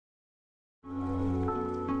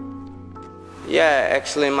Yeah,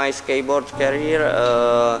 actually my skateboard career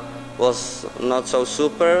was not so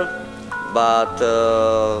super, but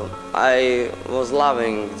I was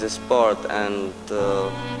loving the sport and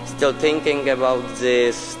still thinking about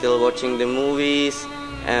this, still watching the movies,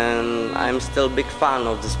 and I'm still big fan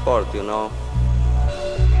of the sport, you know.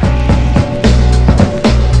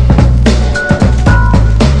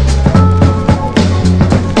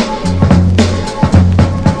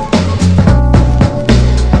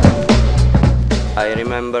 I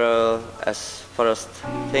remember as first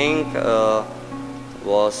thing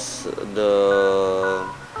was the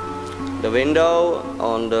window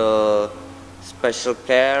on the special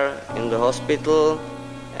care in the hospital,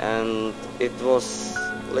 and it was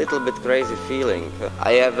a little bit crazy feeling.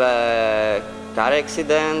 I have a car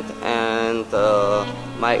accident and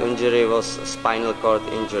my injury was spinal cord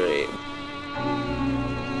injury.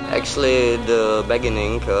 Actually the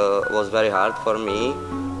beginning was very hard for me,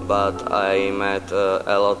 but I met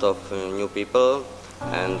a lot of new people,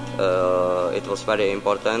 and it was very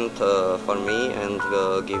important for me, and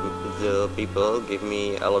the people give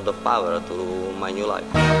me a lot of power to my new life.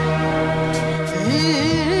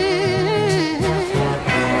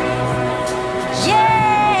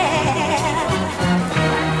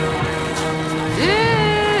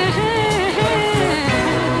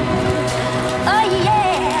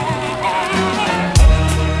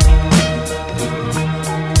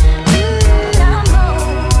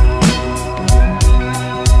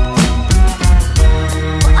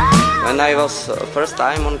 When I was first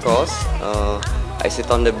time on course, I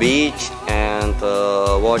sit on the beach and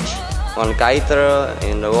watch one kiter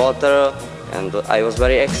in the water, and I was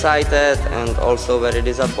very excited and also very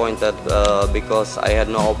disappointed because I had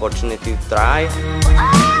no opportunity to try.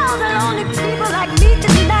 All the lonely people like me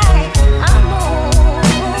tonight, I'm home.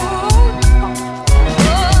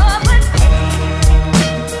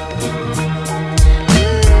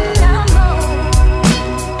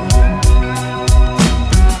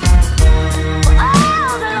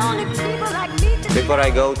 Before I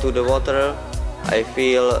go to the water, I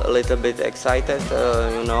feel a little bit excited,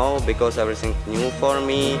 you know, because everything new for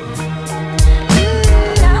me.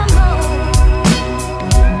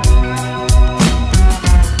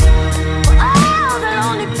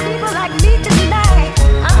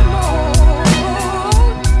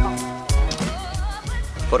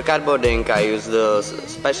 For cardboarding, I use the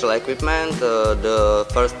special equipment. The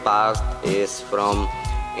first part is from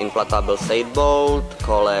inflatable sailboat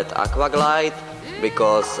called Aquaglide,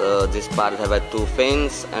 because this part have two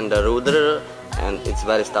fins and a rudder, and it's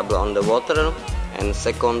very stable on the water. And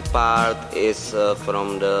second part is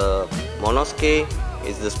from the monoski.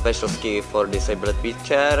 It's the special ski for disabled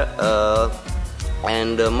wheelchair.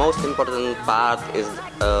 And the most important part is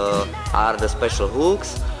are the special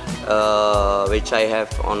hooks, which I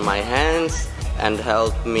have on my hands and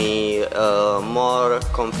help me more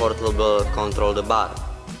comfortable control the bar.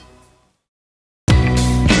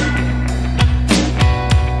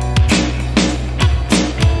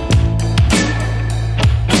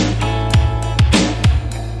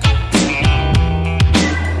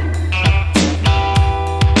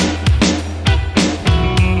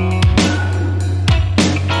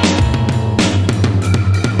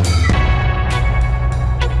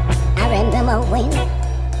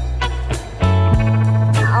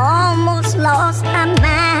 Almost lost my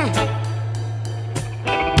mind.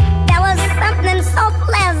 There was something so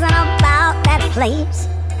pleasant about that place.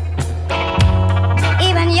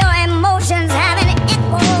 Even your emotions have an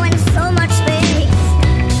echo in so much space.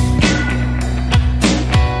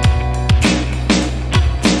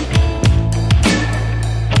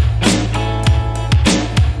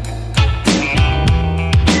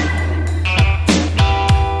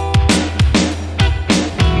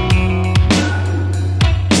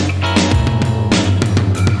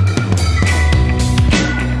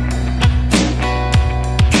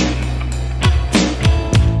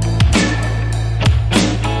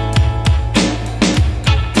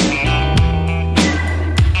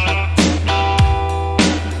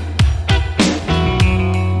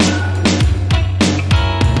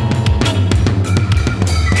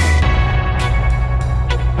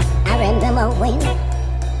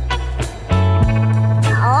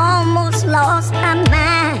 Almost lost my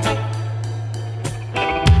mind.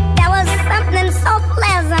 There was something so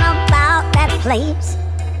pleasant about that place.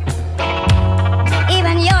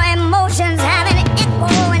 Even your emotions have an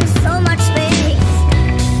echo in so much space.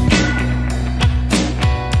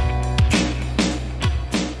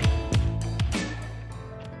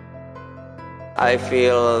 I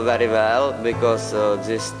feel very well because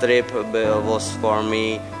this trip was for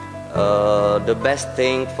me the best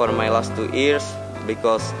thing for my last 2 years,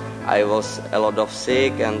 because I was a lot of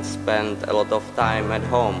sick and spent a lot of time at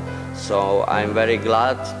home. So I'm very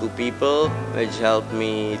glad to people which helped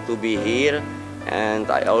me to be here, and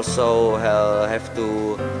I also have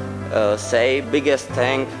to say biggest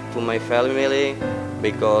thank to my family,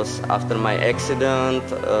 because after my accident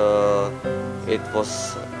it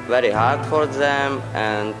was very hard for them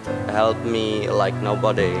and helped me like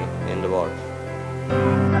nobody in the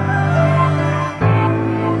world.